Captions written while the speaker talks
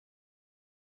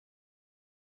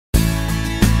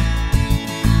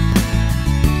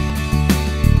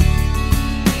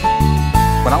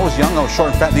When I was young, I was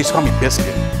short and fat. They used to call me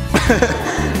Biscuit.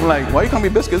 I'm like, why you call me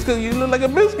Biscuit? It's because you look like a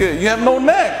biscuit. You have no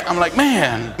neck. I'm like,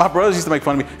 man. My brothers used to make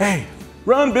fun of me. Hey,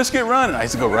 run, Biscuit, run. And I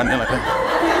used to go running like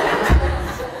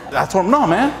that. I told him, no,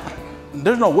 man.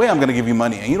 There's no way I'm going to give you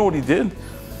money. And you know what he did?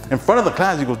 In front of the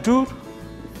class, he goes, dude,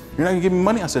 you're not going to give me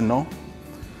money? I said, no.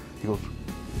 He goes,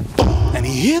 and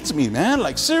he hits me, man.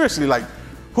 Like, seriously, like,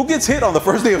 who gets hit on the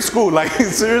first day of school? Like,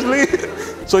 seriously?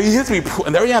 So he hits me,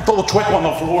 and there I am, todo chueco on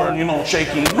the floor, you know,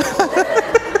 shaking.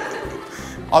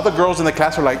 All the girls in the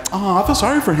class are like, oh, I feel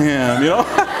sorry for him, you know?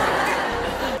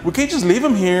 We can't just leave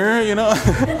him here, you know?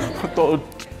 Todo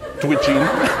twitching.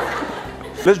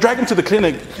 Let's drag him to the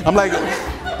clinic. I'm like,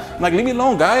 leave me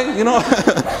alone, guy, you know?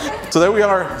 So there we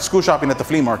are, school shopping at the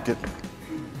flea market.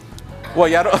 Well,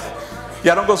 y'all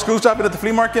don't go school shopping at the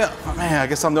flea market? Oh, man, I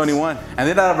guess I'm the only one. And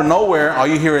then out of nowhere, all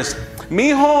you hear is,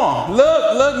 mijo,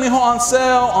 look, mijo, on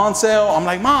sale, on sale. I'm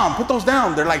like, Mom, put those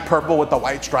down. They're like purple with the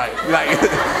white stripe. Like,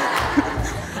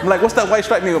 I'm like, what's that white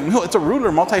stripe? Mijo, it's a ruler,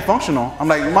 multifunctional. I'm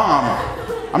like, Mom,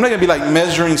 I'm not gonna be like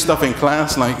measuring stuff in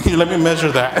class. Like, here, let me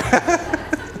measure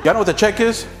that. Y'all know what the check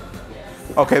is?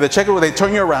 Okay, the check is where they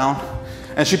turn you around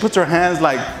and she puts her hands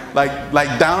like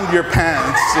down your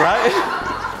pants, right?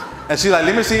 And she's like,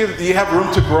 let me see if you have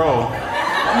room to grow.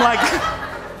 I'm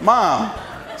like, Mom,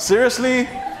 seriously?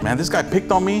 Man, this guy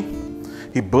picked on me.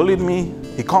 He bullied me.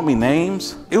 He called me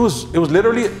names. It was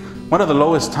literally one of the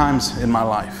lowest times in my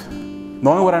life.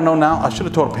 Knowing what I know now, I should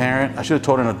have told a parent. I should have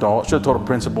told an adult. I should have told a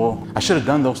principal. I should have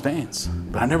done those things,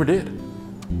 but I never did.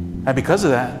 And because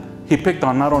of that, he picked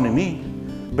on not only me,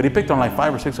 but he picked on like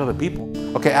 5 or 6 other people.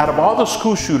 Okay, out of all the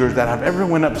school shooters that have ever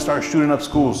went up and started shooting up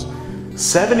schools,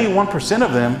 71%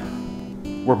 of them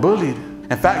were bullied.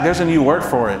 In fact, there's a new word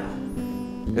for it.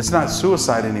 It's not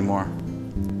suicide anymore.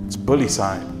 It's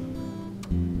bully-cide.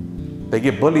 They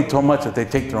get bullied so much that they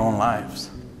take their own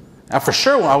lives. And for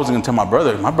sure, I wasn't gonna tell my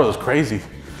brother. My brother's crazy.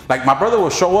 Like, my brother will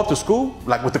show up to school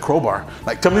like with the crowbar.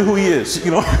 Like, tell me who he is,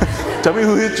 you know? Tell me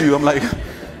who hit you. I'm like,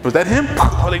 was that him?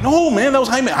 I was like, no, man, that was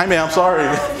Jaime. Jaime, I'm sorry.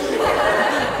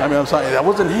 Jaime, I'm sorry. That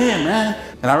wasn't him, man.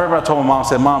 And I remember I told my mom, I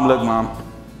said, Mom, look,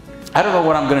 Mom, I don't know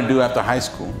what I'm gonna do after high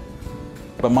school.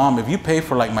 But Mom, if you pay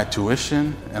for like my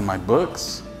tuition and my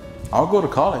books, I'll go to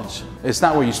college. It's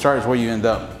not where you start, it's where you end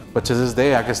up. But to this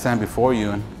day, I can stand before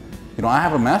you and, you know, I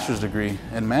have a master's degree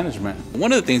in management.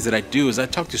 One of the things that I do is I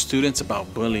talk to students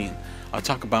about bullying. I'll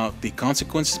talk about the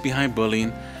consequences behind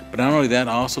bullying, but not only that,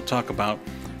 I also talk about,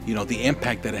 you know, the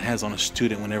impact that it has on a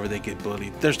student whenever they get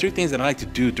bullied. There's 3 things that I like to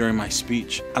do during my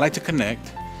speech. I like to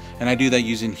connect, and I do that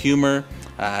using humor.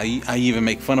 I even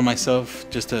make fun of myself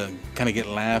just to kind of get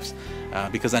laughs.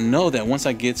 Because I know that once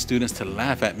I get students to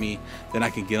laugh at me, then I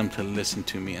can get them to listen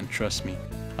to me and trust me.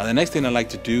 The next thing I like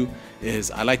to do is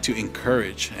I like to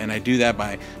encourage, and I do that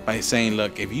by saying,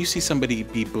 look, if you see somebody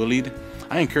be bullied,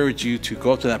 I encourage you to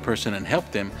go up to that person and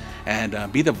help them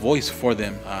and be the voice for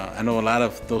them. I know a lot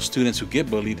of those students who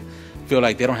get bullied feel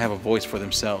like they don't have a voice for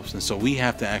themselves, and so we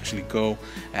have to actually go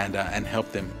and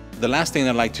help them. The last thing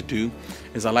I like to do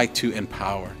is I like to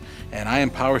empower, and I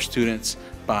empower students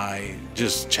by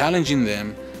just challenging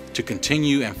them to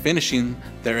continue and finishing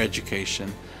their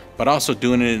education, but also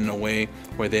doing it in a way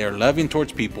where they are loving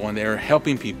towards people and they are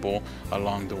helping people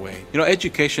along the way. You know,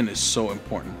 education is so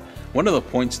important. One of the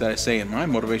points that I say in my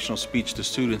motivational speech to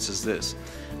students is this,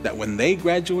 that when they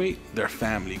graduate, their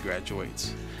family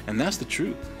graduates. And that's the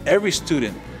truth. Every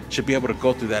student should be able to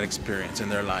go through that experience in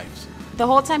their lives. The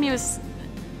whole time he was,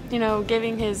 you know,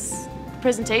 giving his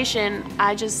presentation,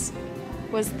 I just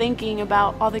was thinking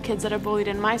about all the kids that are bullied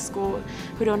in my school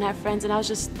who don't have friends, and I was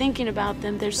just thinking about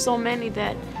them. There's so many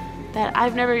that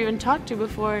I've never even talked to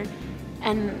before,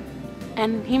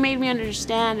 and he made me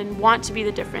understand and want to be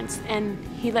the difference, and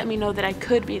he let me know that I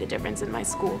could be the difference in my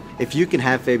school. If you can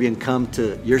have Fabian come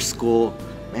to your school,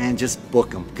 man, just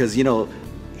book him, because you know,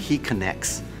 he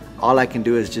connects. All I can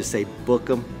do is just say book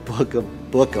him, book him,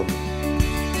 book him.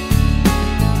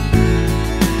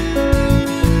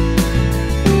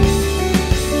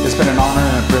 It's been an honor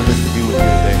and a privilege to be with you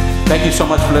today. Thank you so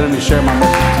much for letting me share my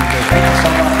message.